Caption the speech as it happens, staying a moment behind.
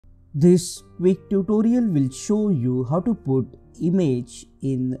This quick tutorial will show you how to put image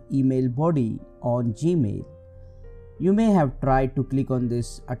in email body on Gmail. You may have tried to click on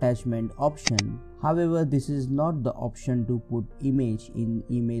this attachment option. However, this is not the option to put image in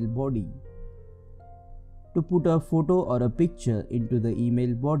email body. To put a photo or a picture into the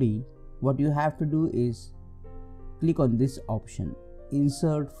email body, what you have to do is click on this option,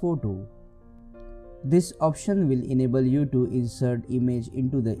 Insert Photo. This option will enable you to insert image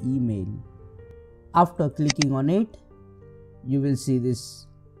into the email. After clicking on it, you will see this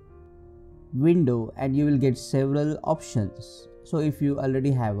window and you will get several options. So if you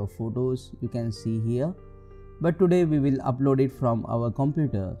already have a photos, you can see here, but today we will upload it from our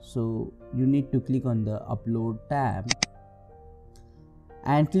computer, so you need to click on the upload tab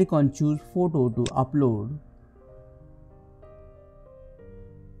and click on choose photo to upload.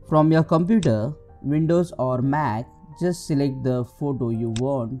 From your computer, Windows or Mac, just select the photo you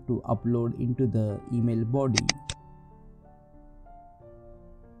want to upload into the email body.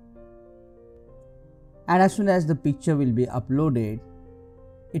 And as soon as the picture will be uploaded,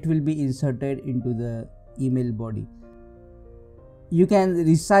 it will be inserted into the email body. You can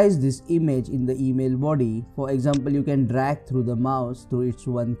resize this image in the email body. For example, you can drag through the mouse through its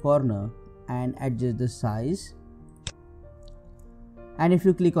one corner and adjust the size. And if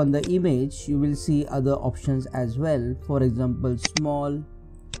you click on the image, you will see other options as well. For example, small,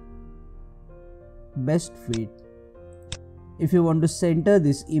 best fit. If you want to center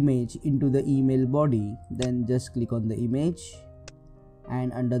this image into the email body, then just click on the image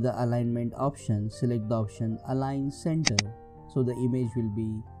and under the alignment option, select the option Align Center. So the image will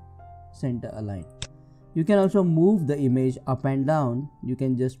be center aligned. You can also move the image up and down. You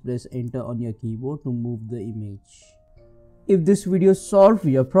can just press enter on your keyboard to move the image. If this video solved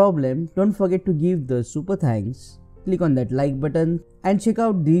your problem, don't forget to give the super thanks. Click on that like button and check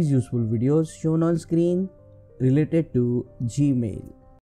out these useful videos shown on screen related to Gmail.